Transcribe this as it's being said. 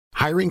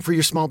Hiring for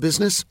your small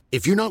business?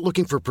 If you're not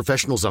looking for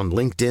professionals on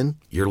LinkedIn,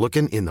 you're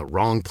looking in the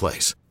wrong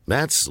place.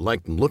 That's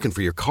like looking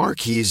for your car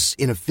keys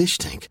in a fish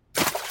tank.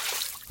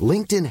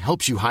 LinkedIn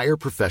helps you hire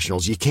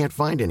professionals you can't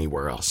find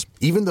anywhere else,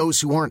 even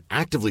those who aren't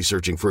actively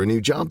searching for a new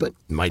job but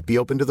might be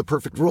open to the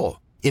perfect role.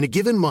 In a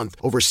given month,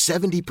 over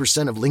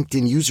 70% of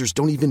LinkedIn users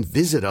don't even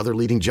visit other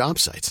leading job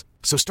sites.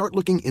 So start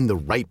looking in the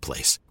right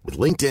place. With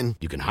LinkedIn,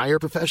 you can hire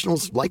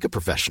professionals like a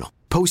professional.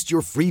 Post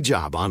your free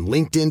job on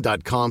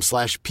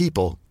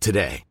linkedin.com/people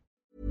today.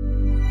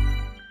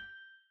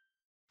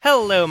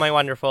 Hello, my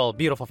wonderful,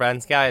 beautiful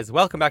friends, guys.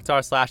 Welcome back to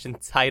our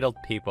 /Entitled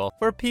People,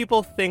 where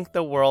people think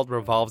the world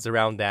revolves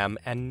around them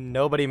and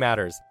nobody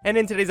matters. And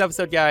in today's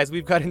episode, guys,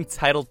 we've got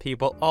entitled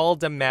people all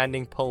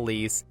demanding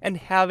police and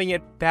having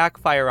it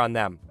backfire on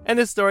them. And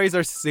the stories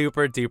are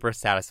super duper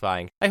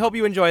satisfying. I hope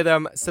you enjoy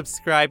them.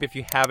 Subscribe if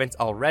you haven't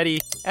already.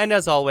 And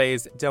as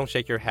always, don't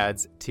shake your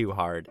heads too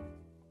hard.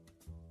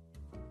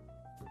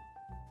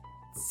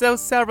 So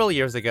several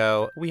years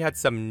ago, we had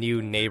some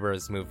new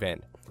neighbors move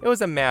in. It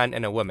was a man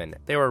and a woman.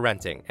 They were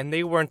renting, and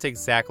they weren't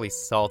exactly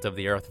salt of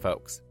the earth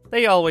folks.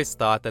 They always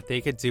thought that they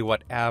could do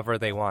whatever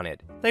they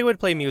wanted. They would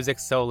play music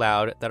so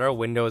loud that our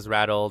windows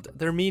rattled,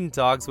 their mean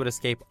dogs would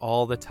escape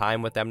all the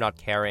time with them not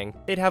caring,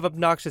 they'd have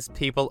obnoxious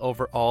people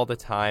over all the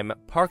time,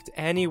 parked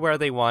anywhere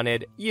they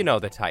wanted, you know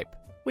the type.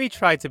 We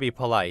tried to be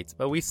polite,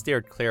 but we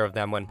steered clear of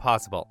them when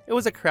possible. It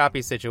was a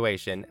crappy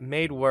situation,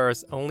 made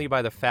worse only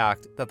by the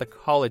fact that the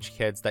college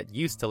kids that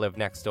used to live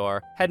next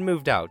door had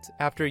moved out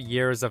after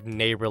years of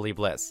neighborly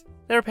bliss.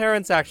 Their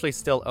parents actually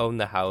still owned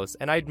the house,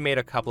 and I'd made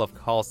a couple of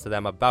calls to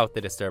them about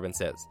the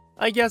disturbances.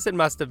 I guess it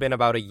must have been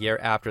about a year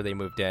after they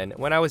moved in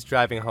when I was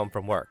driving home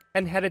from work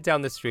and headed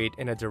down the street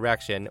in a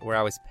direction where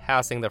I was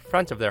passing the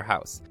front of their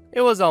house.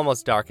 It was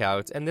almost dark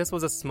out, and this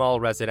was a small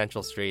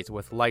residential street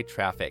with light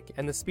traffic,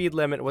 and the speed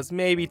limit was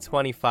maybe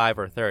 25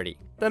 or 30.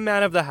 The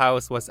man of the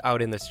house was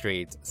out in the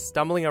street,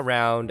 stumbling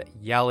around,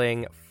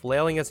 yelling,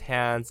 flailing his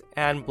hands,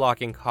 and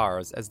blocking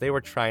cars as they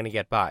were trying to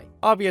get by.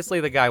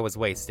 Obviously, the guy was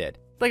wasted.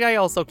 The guy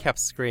also kept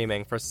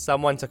screaming for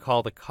someone to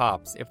call the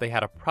cops if they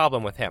had a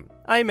problem with him.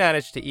 I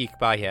managed to eke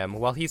by him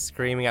while he's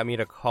screaming at me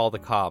to call the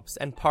cops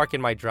and park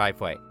in my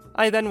driveway.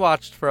 I then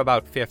watched for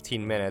about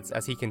 15 minutes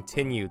as he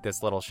continued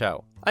this little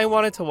show. I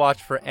wanted to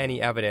watch for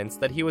any evidence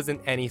that he was in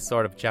any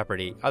sort of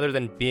jeopardy other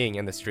than being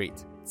in the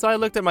street. So I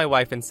looked at my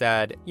wife and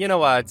said, you know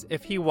what,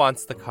 if he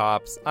wants the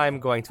cops, I'm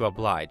going to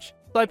oblige.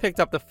 So I picked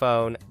up the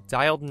phone,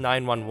 dialed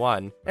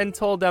 911, and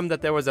told them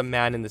that there was a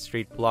man in the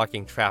street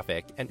blocking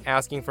traffic and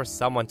asking for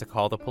someone to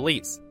call the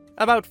police.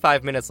 About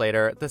 5 minutes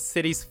later, the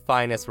city's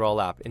finest roll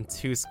up in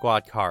 2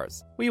 squad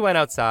cars. We went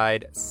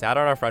outside, sat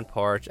on our front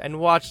porch, and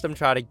watched them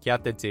try to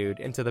get the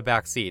dude into the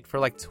back seat for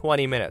like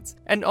 20 minutes.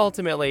 And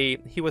ultimately,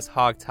 he was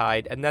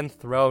hogtied and then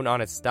thrown on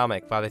his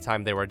stomach by the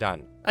time they were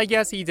done. I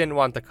guess he didn't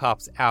want the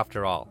cops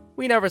after all.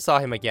 We never saw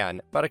him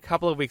again, but a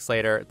couple of weeks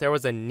later, there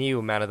was a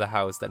new man of the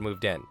house that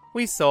moved in.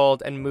 We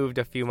sold and moved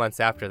a few months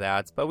after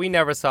that, but we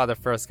never saw the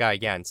first guy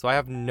again, so I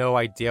have no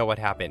idea what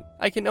happened.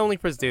 I can only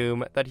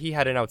presume that he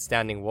had an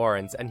outstanding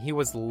warrant and he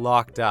was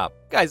locked up.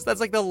 Guys, that's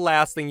like the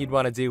last thing you'd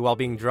want to do while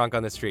being drunk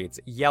on the streets,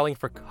 yelling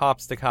for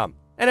cops to come.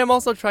 And I'm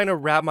also trying to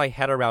wrap my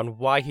head around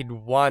why he'd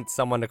want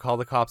someone to call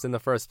the cops in the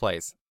first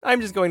place.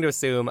 I'm just going to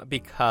assume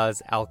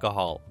because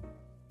alcohol.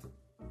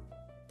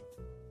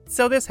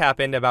 So this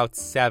happened about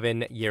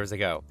 7 years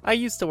ago. I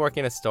used to work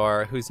in a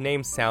store whose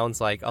name sounds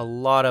like a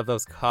lot of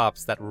those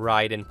cops that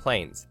ride in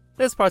planes.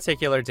 This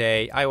particular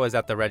day, I was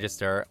at the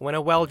register when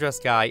a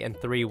well-dressed guy and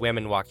 3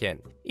 women walk in.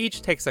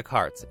 Each takes a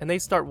cart, and they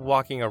start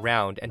walking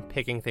around and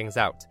picking things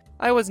out.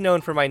 I was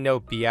known for my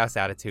no BS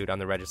attitude on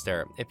the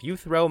register. If you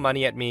throw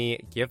money at me,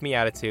 give me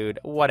attitude,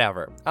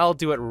 whatever, I'll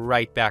do it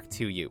right back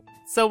to you.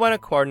 So when a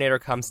coordinator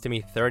comes to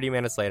me 30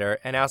 minutes later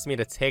and asks me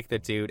to take the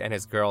dude and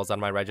his girls on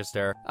my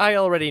register, I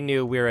already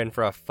knew we were in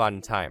for a fun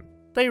time.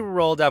 They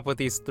rolled up with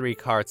these 3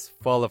 carts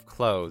full of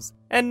clothes.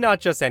 And not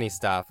just any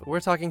stuff,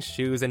 we're talking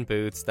shoes and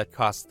boots that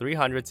cost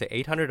 $300 to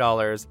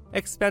 $800,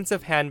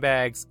 expensive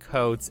handbags,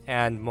 coats,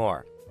 and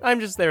more. I'm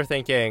just there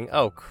thinking,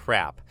 oh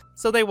crap.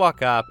 So they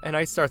walk up and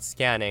I start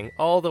scanning,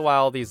 all the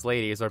while these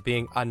ladies are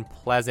being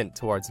unpleasant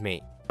towards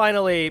me.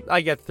 Finally,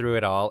 I get through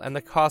it all, and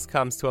the cost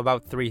comes to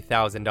about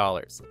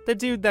 $3,000. The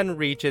dude then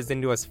reaches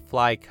into his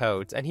fly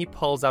coat, and he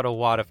pulls out a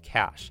wad of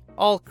cash,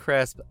 all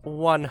crisp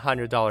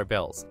 $100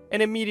 bills.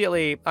 And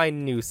immediately, I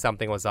knew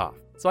something was off.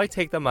 So I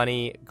take the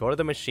money, go to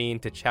the machine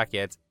to check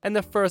it, and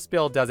the first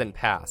bill doesn't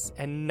pass,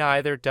 and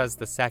neither does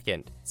the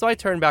second. So I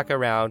turn back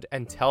around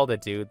and tell the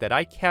dude that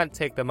I can't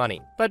take the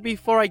money. But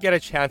before I get a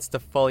chance to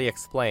fully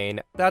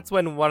explain, that's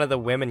when one of the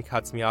women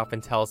cuts me off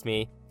and tells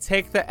me,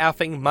 "Take the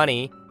effing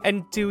money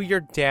and do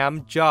your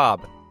damn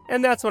job."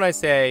 And that's when I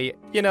say,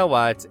 you know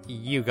what,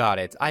 you got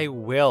it, I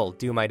will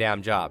do my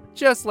damn job.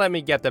 Just let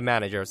me get the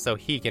manager so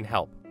he can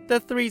help. The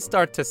 3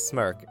 start to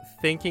smirk,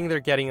 thinking they're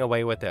getting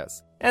away with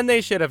this. And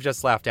they should have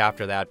just left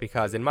after that,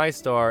 because in my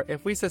store,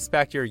 if we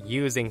suspect you're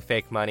using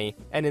fake money,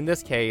 and in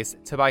this case,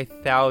 to buy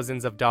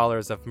thousands of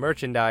dollars of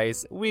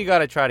merchandise, we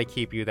gotta try to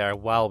keep you there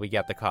while we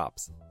get the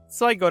cops.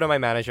 So I go to my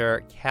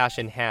manager, cash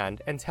in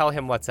hand, and tell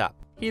him what's up.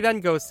 He then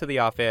goes to the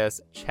office,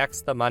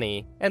 checks the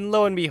money, and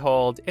lo and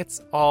behold,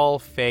 it's all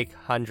fake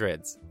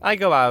hundreds. I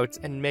go out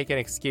and make an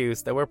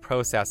excuse that we're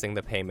processing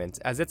the payment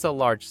as it's a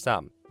large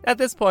sum. At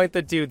this point,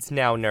 the dude's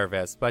now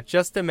nervous, but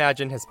just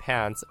imagine his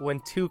pants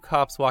when 2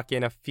 cops walk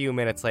in a few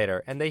minutes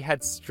later and they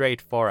head straight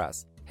for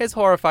us. His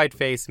horrified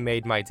face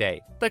made my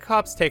day. The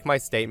cops take my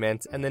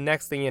statement, and the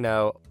next thing you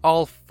know,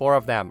 all 4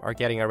 of them are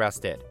getting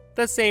arrested.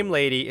 The same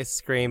lady is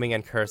screaming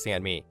and cursing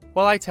at me,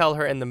 while I tell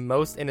her in the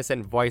most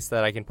innocent voice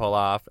that I can pull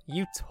off,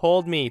 "You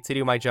told me to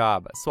do my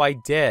job, so I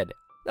did."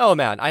 Oh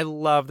man, I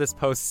love this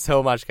post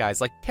so much,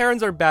 guys. Like,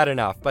 Karens are bad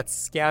enough, but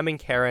scamming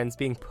Karens,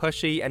 being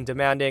pushy and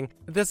demanding,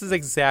 this is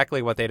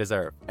exactly what they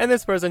deserve. And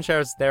this person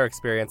shares their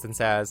experience and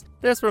says,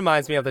 "This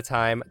reminds me of the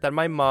time that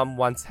my mom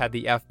once had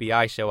the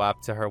FBI show up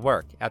to her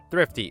work at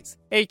Thrifty's,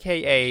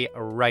 aka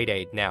Rite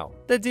Aid now.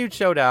 The dude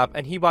showed up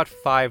and he bought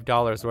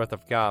 $5 worth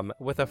of gum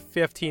with a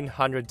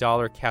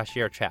 $1,500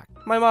 cashier check.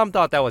 My mom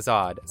thought that was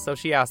odd, so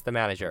she asked the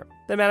manager.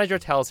 The manager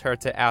tells her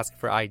to ask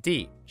for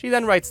ID. She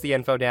then writes the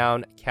info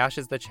down,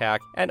 cashes the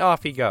check, and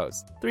off he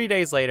goes. 3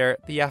 days later,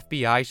 the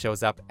FBI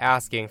shows up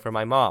asking for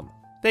my mom.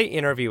 They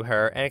interview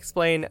her and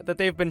explain that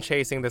they've been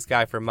chasing this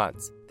guy for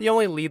months. The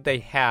only lead they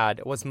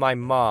had was my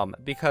mom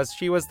because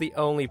she was the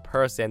only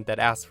person that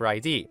asked for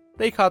ID.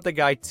 They caught the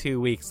guy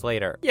 2 weeks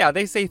later. Yeah,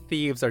 they say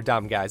thieves are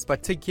dumb, guys,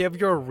 but to give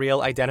your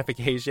real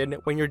identification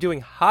when you're doing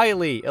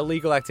highly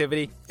illegal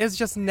activity is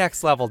just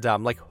next level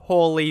dumb, like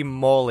holy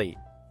moly.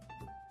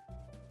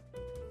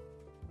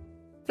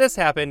 This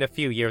happened a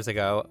few years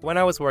ago when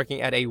I was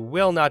working at a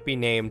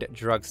will-not-be-named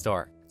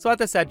drugstore. So at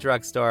the said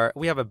drugstore,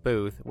 we have a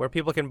booth where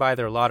people can buy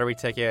their lottery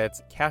tickets,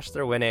 cash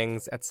their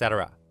winnings,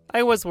 etc.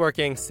 I was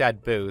working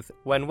said booth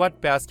when what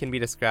best can be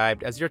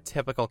described as your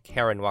typical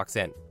Karen walks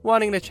in,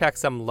 wanting to check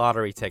some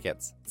lottery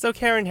tickets. So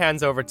Karen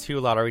hands over 2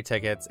 lottery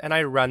tickets and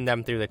I run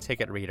them through the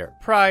ticket reader.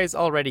 Prize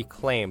already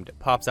claimed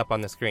pops up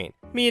on the screen,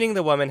 meaning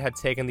the woman had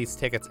taken these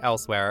tickets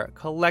elsewhere,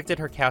 collected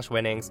her cash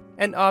winnings,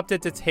 and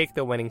opted to take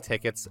the winning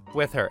tickets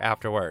with her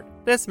afterward.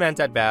 This meant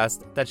at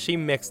best that she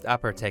mixed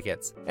up her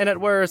tickets, and at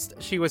worst,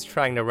 she was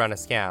trying to run a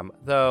scam,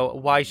 though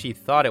why she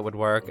thought it would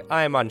work,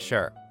 I'm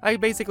unsure. I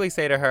basically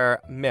say to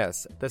her,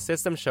 "Miss, the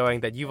system's showing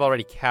that you've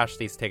already cashed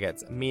these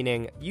tickets,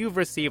 meaning you've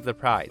received the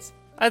prize."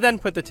 I then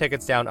put the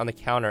tickets down on the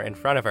counter in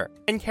front of her,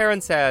 and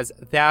Karen says,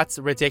 "That's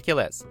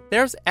ridiculous.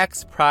 There's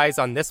X prize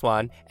on this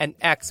one, and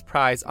X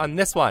prize on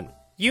this one.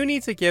 You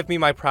need to give me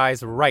my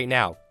prize right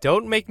now.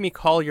 Don't make me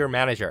call your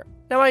manager."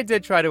 Now I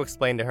did try to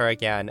explain to her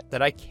again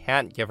that I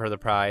can't give her the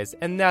prize,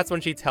 and that's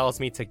when she tells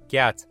me to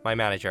get my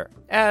manager.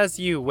 As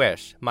you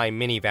wish, my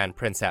minivan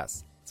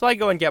princess. So I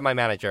go and get my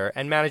manager,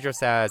 and manager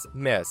says,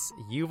 "Miss,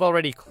 you've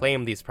already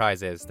claimed these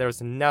prizes.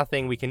 There's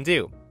nothing we can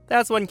do."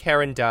 That's when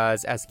Karen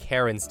does as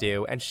Karens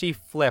do, and she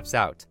flips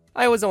out.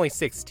 I was only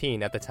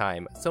 16 at the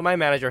time, so my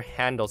manager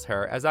handles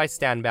her as I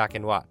stand back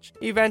and watch.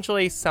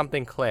 Eventually,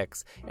 something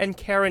clicks, and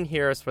Karen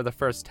hears for the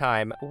first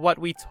time what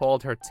we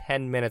told her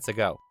 10 minutes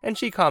ago, and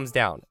she calms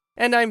down.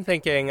 And I'm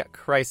thinking,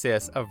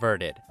 crisis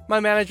averted. My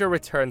manager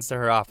returns to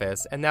her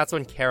office, and that's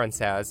when Karen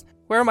says,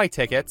 "Where are my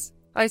tickets?"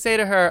 I say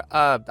to her,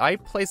 I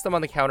placed them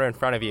on the counter in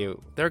front of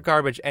you. They're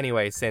garbage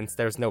anyway since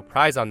there's no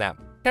prize on them."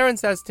 Karen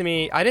says to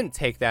me, "I didn't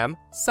take them.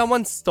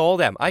 Someone stole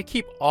them. I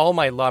keep all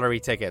my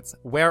lottery tickets.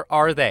 Where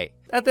are they?"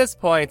 At this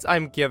point,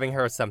 I'm giving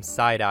her some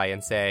side-eye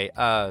and say,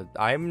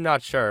 I'm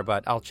not sure,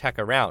 but I'll check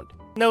around.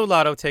 No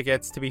lotto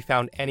tickets to be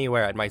found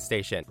anywhere at my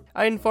station.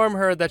 I inform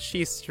her that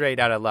she's straight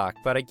out of luck,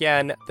 but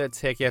again, the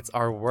tickets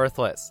are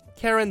worthless.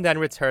 Karen then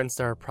returns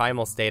to her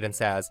primal state and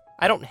says,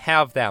 "I don't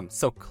have them,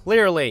 so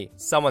clearly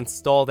someone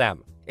stole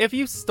them. If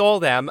you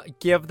stole them,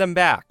 give them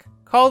back.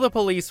 Call the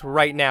police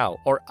right now,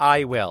 or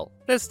I will."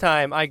 This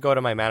time, I go to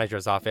my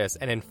manager's office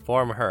and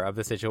inform her of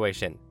the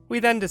situation. We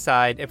then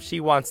decide if she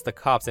wants the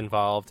cops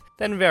involved,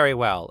 then very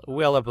well,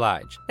 we'll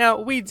oblige. Now,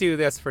 we do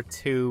this for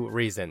 2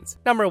 reasons.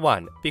 Number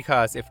 1,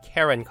 because if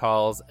Karen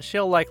calls,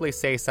 she'll likely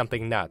say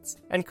something nuts,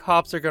 and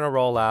cops are gonna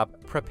roll up,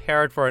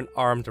 prepared for an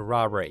armed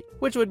robbery,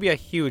 which would be a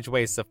huge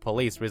waste of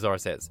police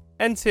resources.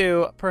 And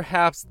 2,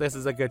 perhaps this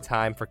is a good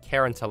time for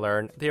Karen to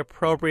learn the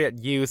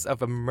appropriate use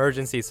of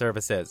emergency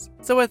services.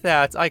 So with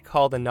that, I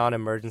call the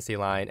non-emergency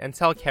line and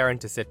tell Karen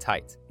to sit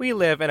tight. We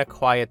live in a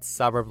quiet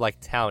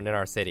suburb-like town in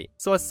our city,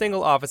 so a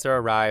single officer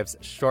arrives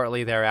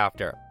shortly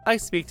thereafter. I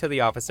speak to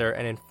the officer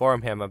and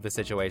inform him of the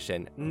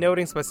situation,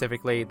 noting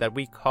specifically that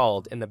we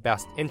called in the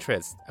best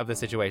interest of the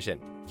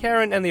situation.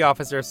 Karen and the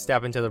officer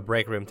step into the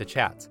break room to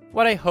chat.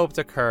 What I hoped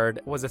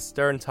occurred was a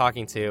stern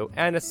talking to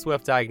and a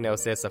swift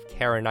diagnosis of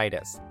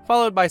Karenitis,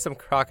 followed by some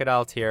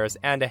crocodile tears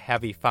and a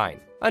heavy fine.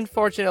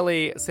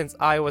 Unfortunately, since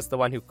I was the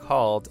one who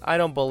called, I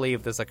don't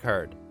believe this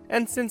occurred.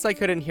 And since I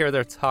couldn't hear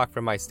their talk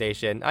from my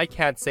station, I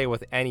can't say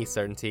with any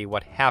certainty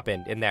what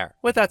happened in there.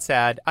 With that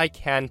said, I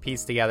can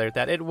piece together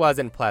that it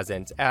wasn't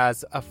pleasant,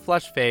 as a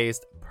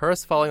flush-faced,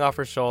 purse falling off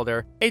her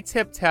shoulder, a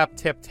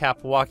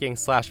tip-tap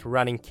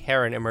walking/running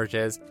Karen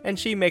emerges, and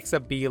she makes a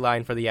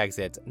beeline for the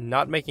exit,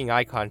 not making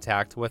eye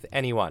contact with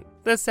anyone.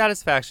 The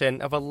satisfaction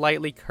of a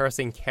lightly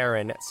cursing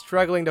Karen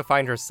struggling to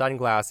find her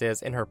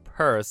sunglasses in her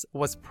purse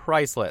was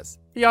priceless.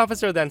 The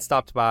officer then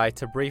stopped by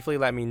to briefly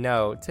let me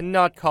know to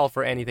not call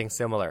for anything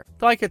similar,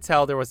 though I could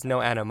tell there was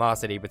no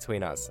animosity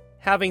between us,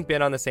 having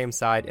been on the same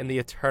side in the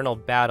eternal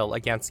battle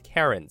against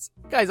Karens.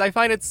 Guys, I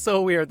find it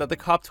so weird that the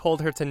cop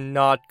told her to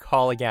not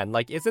call again.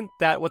 Like, isn't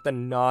that what the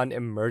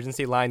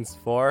non-emergency line's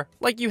for?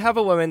 Like, you have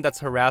a woman that's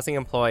harassing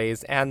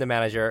employees and the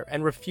manager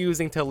and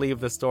refusing to leave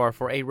the store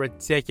for a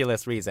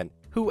ridiculous reason.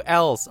 Who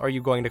else are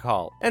you going to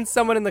call? And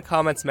someone in the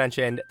comments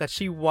mentioned that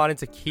she wanted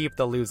to keep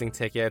the losing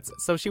tickets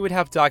so she would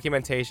have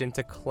documentation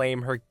to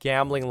claim her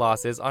gambling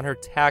losses on her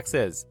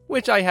taxes,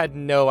 which I had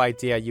no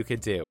idea you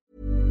could do.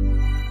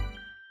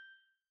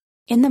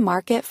 In the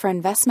market for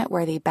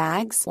investment-worthy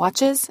bags,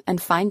 watches,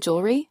 and fine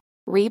jewelry,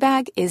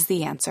 Rebag is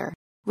the answer.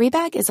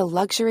 Rebag is a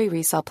luxury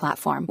resale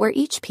platform where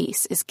each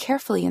piece is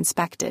carefully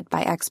inspected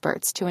by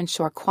experts to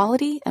ensure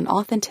quality and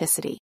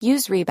authenticity.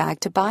 Use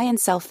Rebag to buy and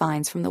sell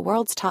finds from the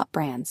world's top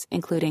brands,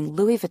 including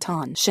Louis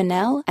Vuitton,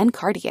 Chanel, and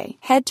Cartier.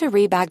 Head to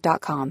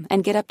Rebag.com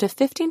and get up to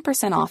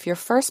 15% off your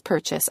first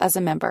purchase as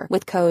a member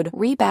with code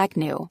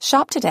REBAGNEW.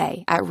 Shop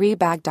today at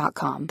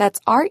Rebag.com. That's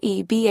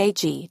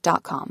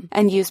REBAG.com.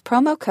 And use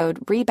promo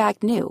code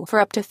REBAGNEW for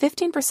up to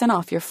 15%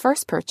 off your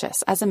first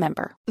purchase as a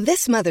member.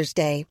 This Mother's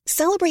Day,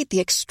 celebrate the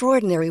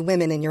extraordinary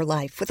women in your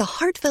life with a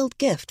heartfelt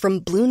gift from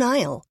Blue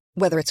Nile.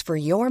 Whether it's for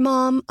your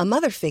mom, a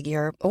mother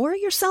figure, or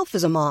yourself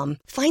as a mom,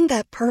 find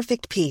that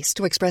perfect piece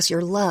to express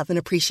your love and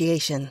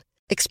appreciation.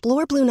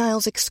 Explore Blue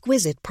Nile's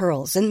exquisite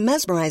pearls and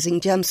mesmerizing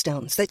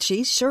gemstones that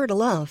she's sure to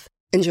love.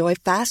 Enjoy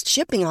fast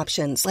shipping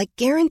options like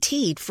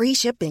guaranteed free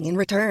shipping and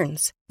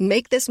returns.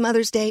 Make this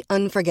Mother's Day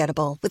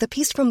unforgettable with a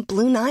piece from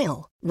Blue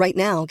Nile. Right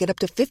now, get up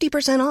to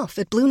 50% off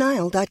at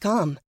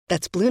BlueNile.com.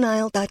 That's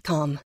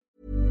BlueNile.com.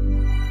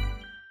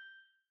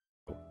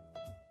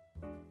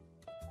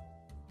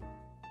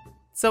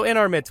 So in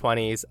our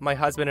mid-20s, my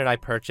husband and I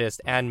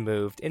purchased and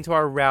moved into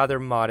our rather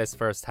modest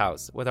first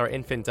house with our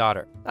infant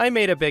daughter. I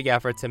made a big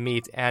effort to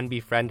meet and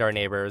befriend our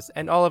neighbors,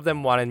 and all of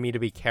them wanted me to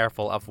be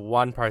careful of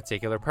one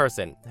particular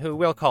person, who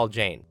we'll call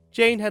Jane.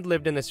 Jane had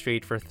lived in the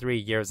street for 3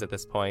 years at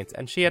this point,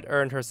 and she had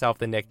earned herself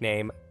the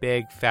nickname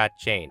Big Fat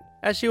Jane,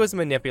 as she was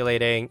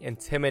manipulating,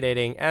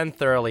 intimidating, and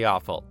thoroughly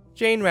awful.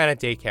 Jane ran a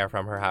daycare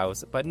from her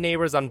house, but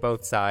neighbors on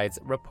both sides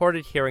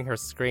reported hearing her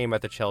scream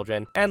at the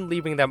children and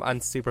leaving them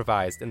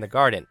unsupervised in the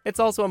garden. It's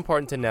also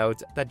important to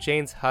note that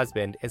Jane's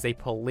husband is a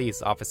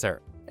police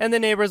officer, and the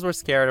neighbors were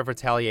scared of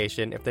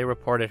retaliation if they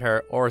reported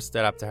her or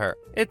stood up to her.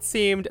 It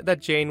seemed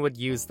that Jane would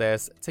use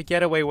this to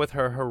get away with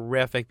her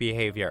horrific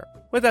behavior.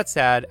 With that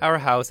said, our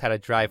house had a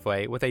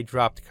driveway with a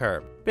dropped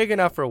curb, big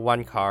enough for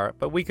one car,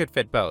 but we could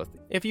fit both,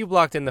 if you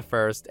blocked in the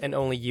first and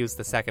only used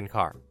the second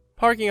car.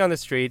 Parking on the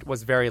street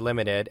was very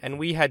limited, and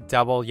we had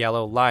double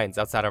yellow lines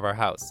outside of our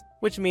house,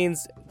 which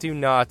means do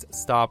not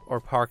stop or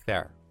park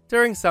there.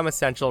 During some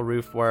essential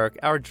roof work,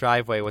 our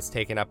driveway was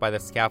taken up by the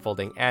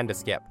scaffolding and a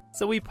skip,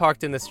 so we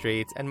parked in the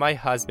street and my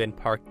husband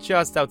parked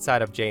just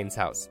outside of Jane's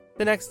house.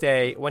 The next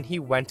day, when he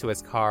went to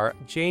his car,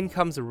 Jane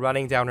comes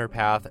running down her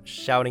path,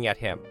 shouting at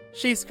him.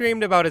 She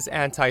screamed about his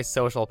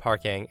antisocial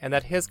parking and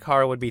that his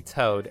car would be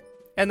towed,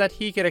 and that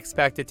he could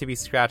expect it to be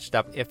scratched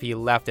up if he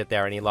left it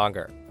there any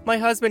longer. My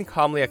husband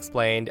calmly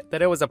explained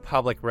that it was a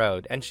public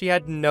road and she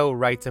had no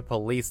right to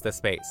police the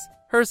space.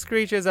 Her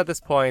screeches at this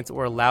point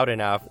were loud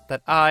enough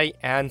that I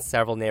and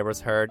several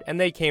neighbors heard, and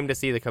they came to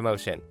see the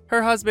commotion.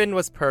 Her husband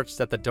was perched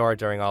at the door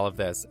during all of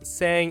this,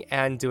 saying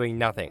and doing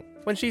nothing.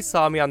 When she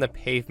saw me on the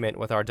pavement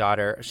with our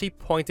daughter, she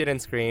pointed and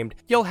screamed,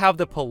 "You'll have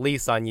the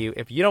police on you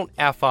if you don't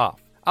F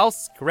off. I'll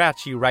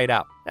scratch you right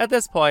up." At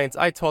this point,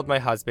 I told my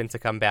husband to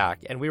come back,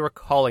 and we were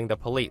calling the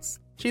police.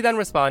 She then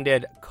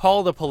responded,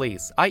 "Call the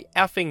police. I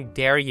effing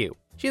dare you."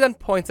 She then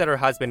points at her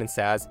husband and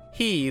says,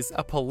 "He's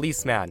a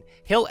policeman.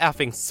 He'll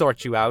effing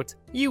sort you out.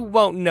 You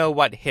won't know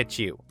what hit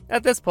you."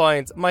 At this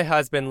point, my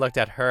husband looked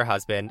at her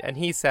husband and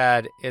he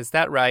said, "Is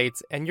that right?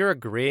 And you're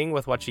agreeing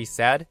with what she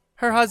said?"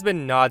 Her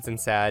husband nods and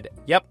said,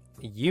 "Yep.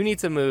 You need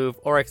to move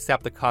or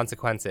accept the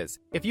consequences.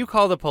 If you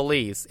call the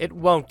police, it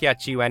won't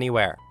get you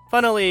anywhere."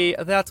 Funnily,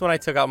 that's when I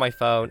took out my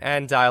phone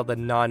and dialed the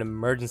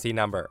non-emergency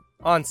number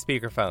on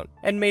speakerphone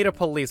and made a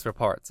police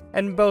report,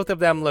 and both of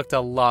them looked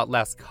a lot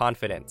less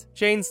confident.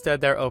 Jane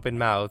stood there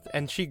open-mouthed,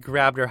 and she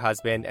grabbed her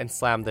husband and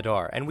slammed the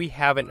door, and we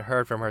haven't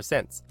heard from her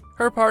since.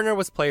 Her partner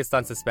was placed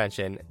on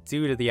suspension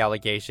due to the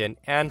allegation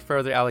and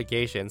further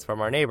allegations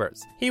from our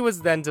neighbors. He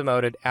was then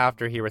demoted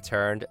after he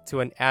returned to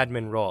an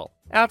admin role.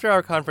 After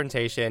our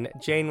confrontation,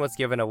 Jane was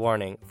given a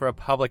warning for a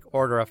public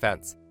order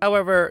offense.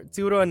 However,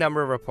 due to a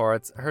number of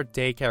reports, her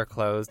daycare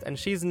closed and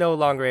she's no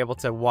longer able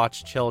to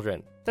watch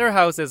children. Their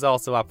house is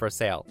also up for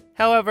sale.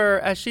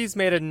 However, as she's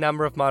made a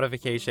number of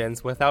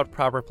modifications without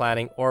proper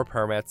planning or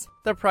permits,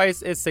 the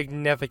price is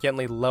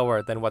significantly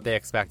lower than what they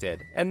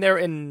expected, and they're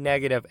in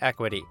negative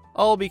equity,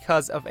 all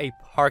because of a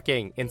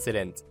parking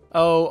incident.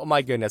 Oh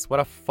my goodness,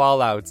 what a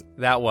fallout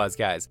that was,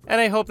 guys.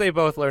 And I hope they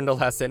both learned a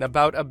lesson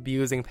about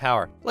abusing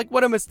power. Like,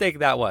 what a mistake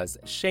that was.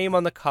 Shame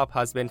on the cop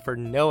husband for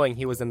knowing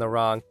he was in the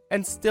wrong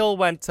and still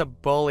went to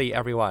bully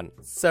everyone.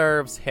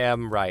 Serves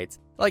him right.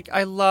 Like,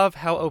 I love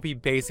how OP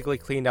basically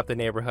cleaned up the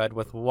neighborhood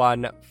with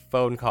one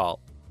phone call.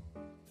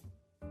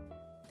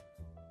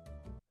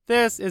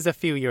 This is a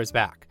few years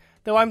back,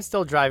 though I'm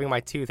still driving my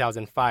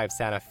 2005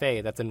 Santa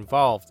Fe that's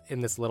involved in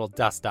this little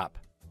dust-up.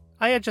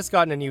 I had just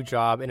gotten a new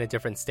job in a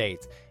different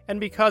state, and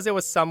because it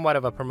was somewhat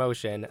of a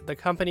promotion, the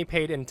company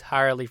paid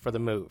entirely for the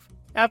move.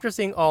 After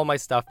seeing all my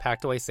stuff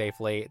packed away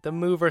safely, the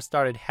movers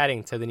started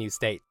heading to the new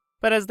state.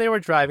 But as they were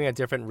driving a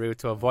different route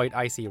to avoid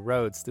icy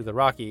roads through the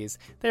Rockies,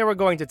 they were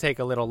going to take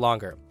a little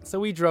longer, so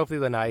we drove through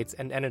the night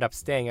and ended up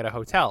staying at a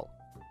hotel.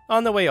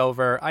 On the way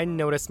over, I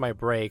noticed my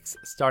brakes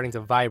starting to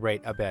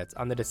vibrate a bit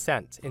on the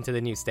descent into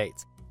the new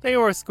state. They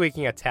were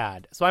squeaking a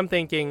tad, so I'm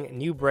thinking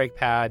new brake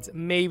pads,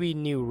 maybe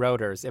new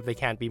rotors if they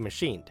can't be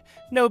machined.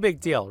 No big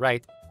deal,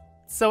 right?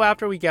 So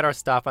after we get our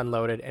stuff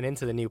unloaded and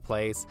into the new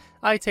place,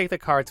 I take the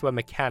car to a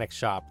mechanic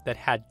shop that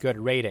had good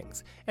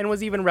ratings, and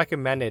was even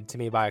recommended to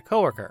me by a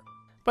coworker.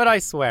 But I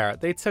swear,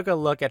 they took a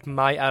look at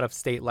my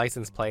out-of-state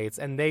license plates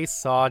and they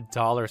saw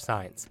dollar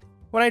signs.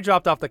 When I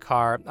dropped off the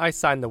car, I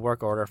signed the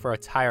work order for a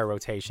tire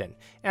rotation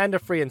and a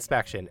free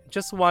inspection,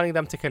 just wanting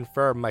them to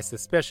confirm my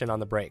suspicion on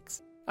the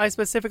brakes. I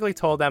specifically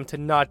told them to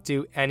not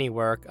do any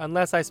work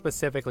unless I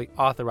specifically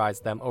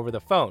authorized them over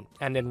the phone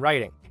and in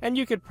writing, and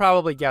you could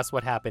probably guess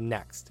what happened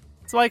next.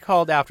 So I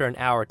called after an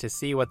hour to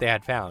see what they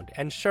had found,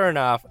 and sure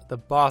enough, the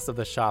boss of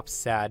the shop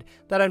said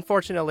that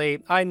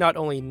unfortunately, I not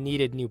only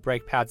needed new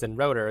brake pads and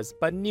rotors,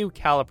 but new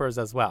calipers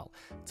as well,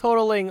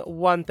 totaling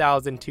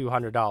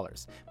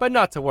 $1,200. But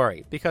not to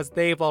worry, because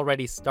they've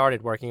already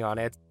started working on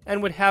it,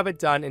 and would have it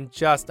done in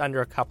just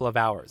under a couple of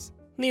hours.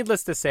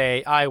 Needless to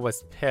say, I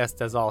was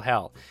pissed as all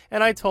hell,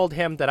 and I told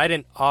him that I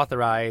didn't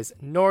authorize,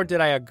 nor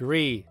did I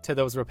agree to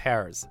those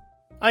repairs.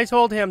 I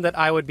told him that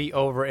I would be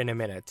over in a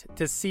minute,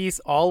 to cease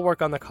all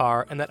work on the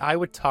car, and that I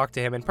would talk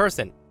to him in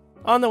person.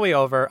 On the way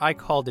over, I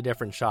called a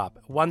different shop,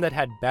 one that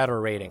had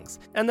better ratings,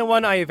 and the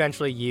one I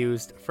eventually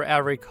used for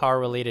every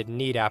car-related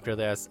need after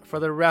this for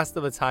the rest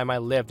of the time I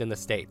lived in the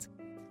States.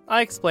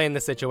 I explained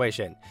the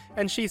situation,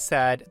 and she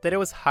said that it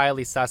was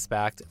highly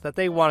suspect that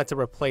they wanted to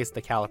replace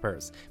the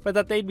calipers, but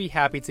that they'd be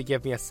happy to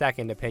give me a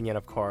second opinion,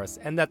 of course,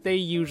 and that they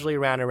usually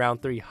ran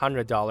around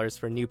 $300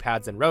 for new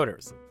pads and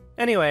rotors.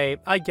 Anyway,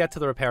 I get to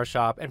the repair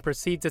shop and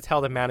proceed to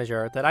tell the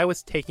manager that I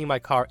was taking my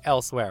car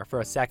elsewhere for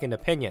a second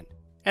opinion,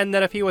 and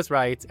that if he was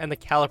right and the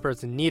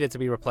calipers needed to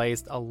be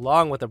replaced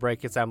along with the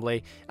brake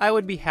assembly, I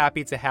would be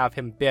happy to have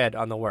him bid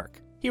on the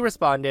work. He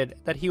responded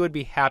that he would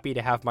be happy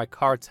to have my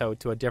car towed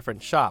to a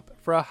different shop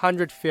for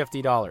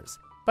 $150,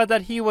 but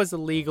that he was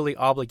legally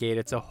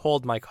obligated to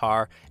hold my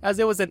car as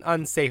it was an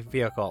unsafe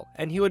vehicle,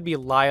 and he would be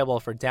liable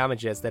for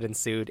damages that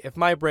ensued if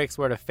my brakes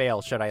were to fail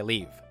should I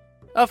leave.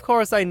 Of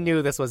course, I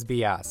knew this was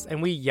BS,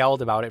 and we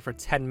yelled about it for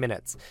 10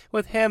 minutes,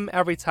 with him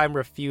every time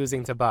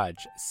refusing to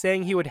budge,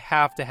 saying he would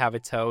have to have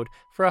it towed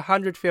for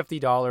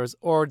 $150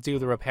 or do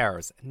the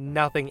repairs,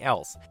 nothing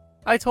else.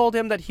 I told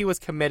him that he was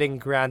committing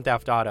Grand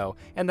Theft Auto,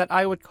 and that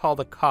I would call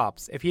the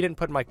cops if he didn't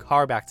put my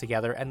car back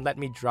together and let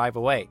me drive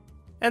away.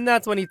 And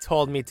that's when he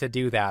told me to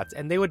do that,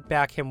 and they would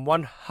back him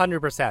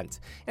 100%,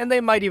 and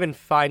they might even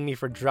fine me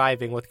for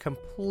driving with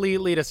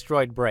completely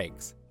destroyed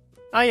brakes.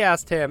 I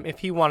asked him if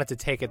he wanted to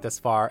take it this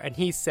far, and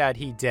he said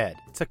he did,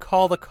 to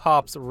call the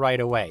cops right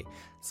away.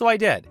 So I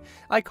did.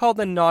 I called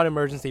the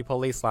non-emergency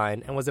police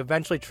line and was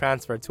eventually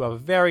transferred to a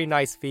very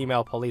nice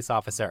female police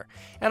officer,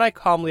 and I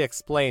calmly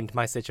explained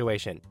my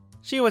situation.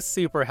 She was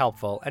super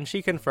helpful, and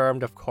she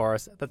confirmed, of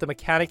course, that the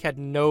mechanic had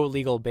no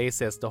legal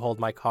basis to hold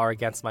my car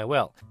against my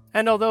will.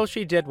 And although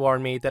she did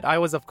warn me that I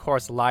was of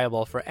course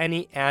liable for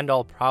any and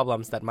all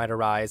problems that might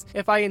arise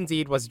if I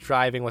indeed was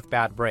driving with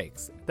bad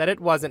brakes, that it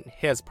wasn't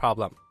his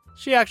problem.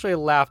 She actually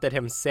laughed at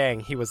him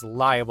saying he was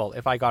liable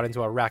if I got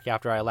into a wreck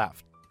after I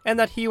left, and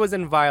that he was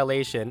in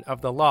violation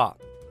of the law.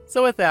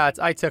 So with that,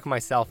 I took my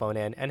cell phone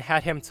in and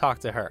had him talk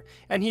to her,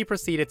 and he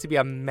proceeded to be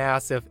a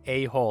massive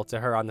a-hole to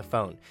her on the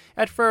phone,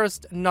 at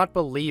first not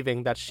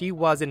believing that she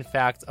was in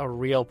fact a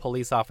real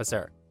police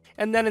officer,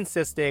 and then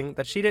insisting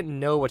that she didn't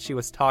know what she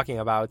was talking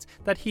about,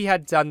 that he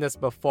had done this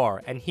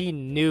before and he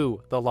knew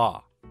the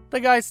law. The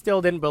guy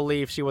still didn't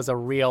believe she was a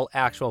real,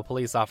 actual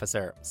police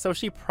officer, so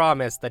she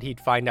promised that he'd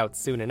find out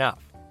soon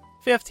enough.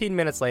 15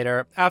 minutes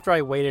later, after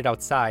I waited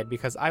outside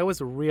because I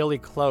was really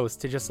close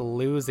to just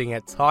losing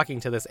it talking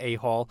to this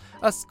a-hole,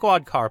 a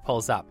squad car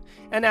pulls up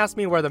and asks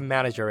me where the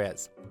manager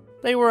is.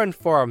 They were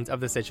informed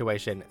of the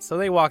situation, so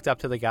they walked up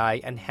to the guy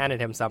and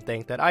handed him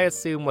something that I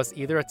assume was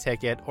either a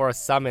ticket or a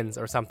summons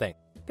or something.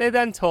 They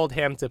then told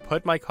him to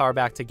put my car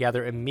back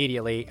together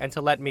immediately and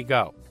to let me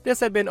go.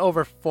 This had been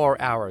over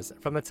 4 hours,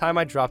 from the time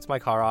I dropped my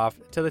car off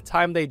to the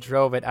time they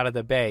drove it out of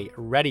the bay,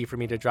 ready for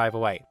me to drive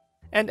away.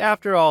 And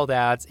after all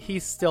that, he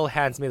still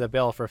hands me the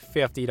bill for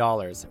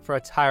 $50 for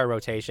a tire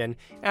rotation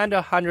and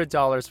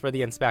 $100 for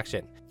the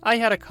inspection. I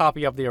had a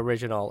copy of the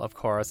original, of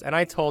course, and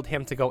I told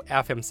him to go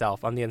F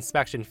himself on the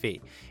inspection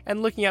fee.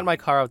 And looking at my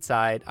car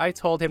outside, I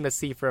told him to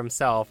see for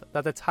himself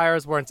that the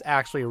tires weren't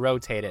actually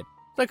rotated.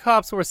 The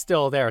cops were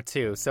still there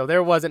too, so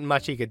there wasn't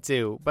much he could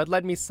do, but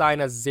let me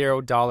sign a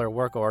 $0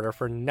 work order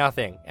for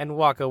nothing and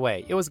walk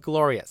away. It was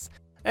glorious.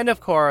 And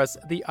of course,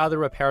 the other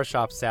repair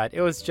shop said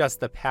it was just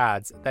the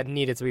pads that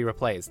needed to be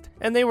replaced,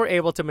 and they were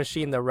able to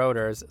machine the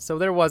rotors, so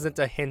there wasn't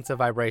a hint of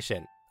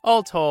vibration.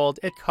 All told,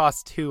 it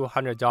cost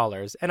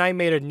 $200, and I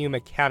made a new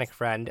mechanic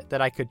friend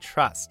that I could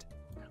trust.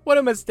 What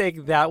a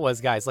mistake that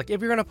was, guys. Like,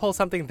 if you're gonna pull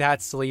something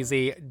that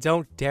sleazy,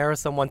 don't dare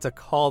someone to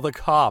call the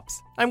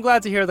cops. I'm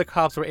glad to hear the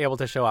cops were able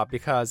to show up,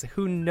 because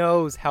who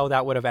knows how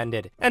that would have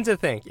ended. And to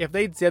think, if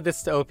they did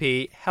this to OP,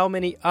 how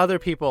many other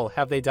people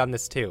have they done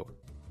this to?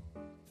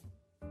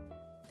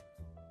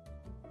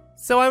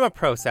 So I'm a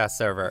process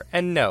server,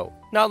 and no,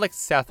 not like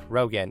Seth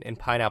Rogen in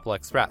Pineapple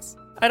Express.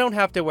 I don't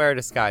have to wear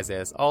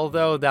disguises,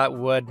 although that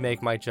would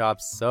make my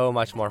job so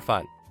much more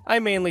fun. I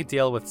mainly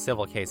deal with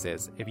civil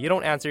cases. If you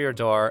don't answer your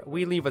door,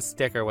 we leave a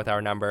sticker with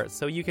our number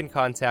so you can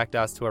contact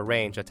us to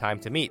arrange a time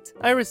to meet.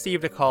 I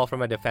received a call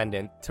from a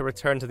defendant to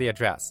return to the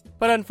address,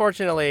 but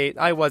unfortunately,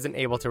 I wasn't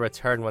able to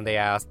return when they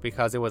asked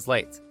because it was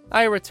late.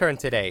 I returned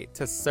today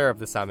to serve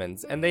the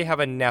summons, and they have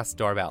a Nest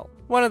doorbell,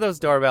 one of those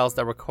doorbells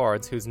that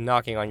records who's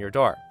knocking on your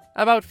door.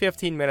 About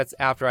 15 minutes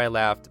after I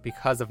left,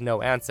 because of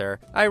no answer,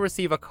 I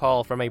receive a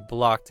call from a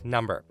blocked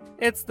number.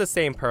 It's the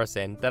same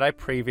person that I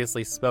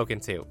previously spoken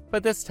to,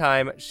 but this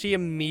time, she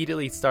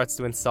immediately starts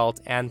to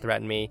insult and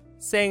threaten me,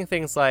 saying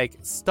things like,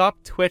 "Stop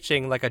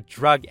twitching like a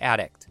drug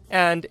addict,"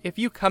 and "If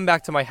you come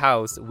back to my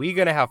house, we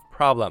gonna have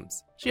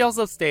problems." She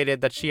also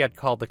stated that she had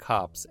called the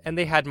cops, and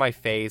they had my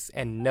face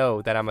and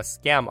know that I'm a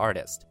scam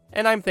artist.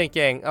 And I'm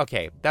thinking,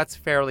 okay, that's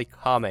fairly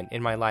common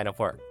in my line of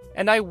work.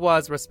 And I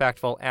was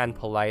respectful and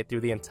polite through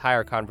the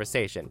entire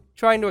conversation,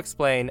 trying to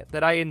explain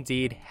that I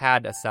indeed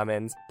had a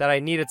summons that I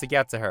needed to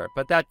get to her,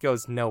 but that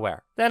goes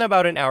nowhere. Then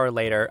about an hour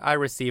later, I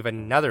receive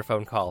another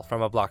phone call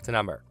from a blocked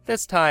number.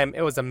 This time,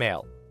 it was a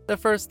male. The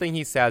first thing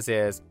he says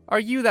is, "Are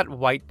you that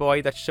white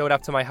boy that showed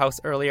up to my house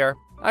earlier?"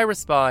 I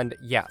respond,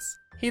 "Yes."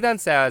 He then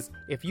says,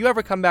 "If you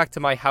ever come back to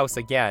my house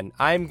again,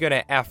 I'm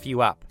gonna F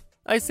you up."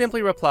 I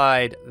simply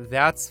replied,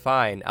 "That's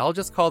fine, I'll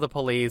just call the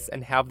police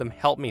and have them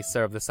help me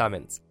serve the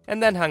summons,"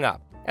 and then hung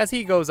up, as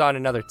he goes on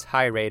another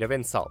tirade of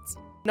insults.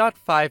 Not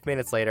 5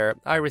 minutes later,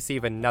 I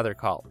receive another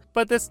call,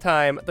 but this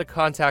time, the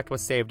contact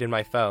was saved in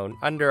my phone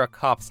under a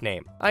cop's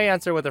name. I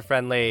answer with a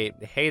friendly,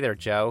 "Hey there,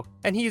 Joe,"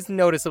 and he's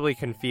noticeably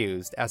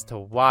confused as to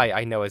why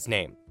I know his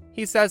name.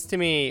 He says to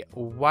me,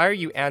 "Why are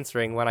you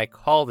answering when I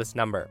call this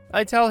number?"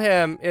 I tell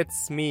him,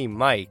 "It's me,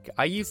 Mike.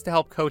 I used to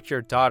help coach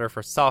your daughter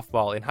for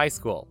softball in high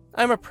school.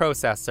 I'm a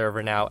process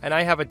server now, and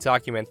I have a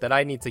document that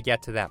I need to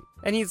get to them."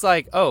 And he's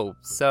like, "Oh,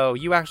 so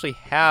you actually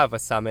have a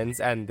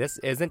summons and this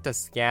isn't a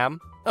scam?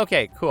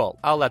 Okay, cool,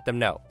 I'll let them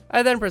know."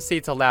 I then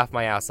proceed to laugh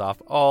my ass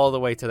off all the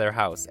way to their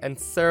house and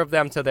serve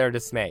them to their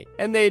dismay.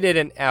 And they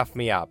didn't F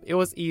me up. It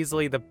was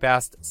easily the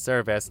best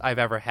service I've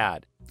ever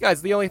had.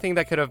 Guys, the only thing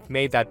that could have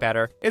made that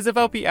better is if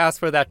OP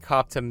asked for that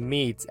cop to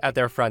meet at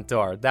their front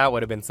door. That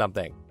would have been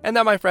something. And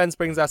that, my friends,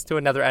 brings us to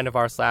another end of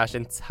our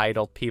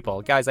 /Entitled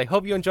People. Guys, I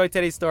hope you enjoyed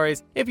today's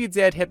stories. If you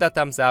did, hit that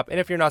thumbs up. And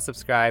if you're not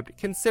subscribed,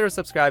 consider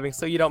subscribing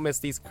so you don't miss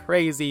these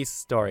crazy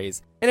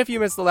stories. And if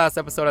you missed the last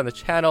episode on the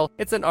channel,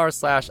 it's an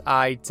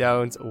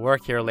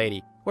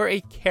r/I-don't-work-here-lady, where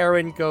a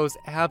Karen goes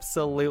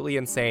absolutely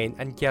insane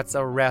and gets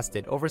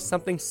arrested over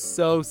something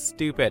so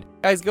stupid.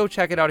 Guys, go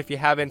check it out if you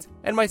haven't,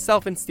 and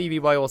myself and Stevie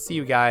Boy will see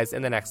you guys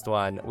in the next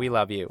one. We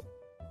love you.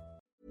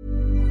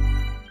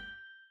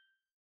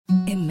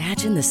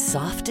 Imagine the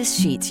softest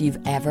sheets you've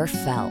ever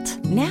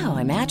felt. Now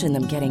imagine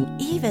them getting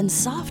even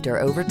softer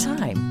over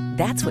time.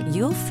 That's what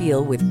you'll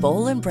feel with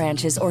Boll &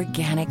 Branch's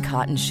organic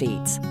cotton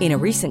sheets. In a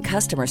recent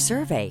customer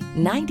survey,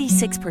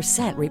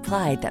 96%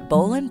 replied that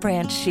Boll &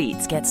 Branch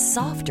sheets get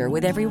softer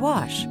with every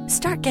wash.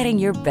 Start getting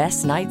your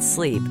best night's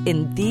sleep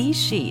in these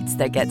sheets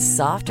that get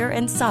softer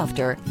and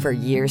softer for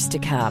years to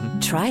come.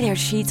 Try their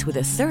sheets with a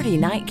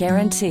 30-night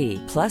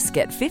guarantee. Plus,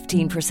 get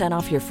 15%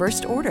 off your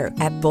first order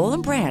at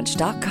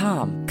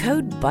bollandbranch.com.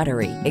 Code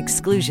BUTTERY.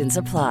 Exclusions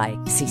apply.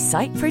 See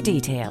site for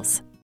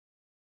details.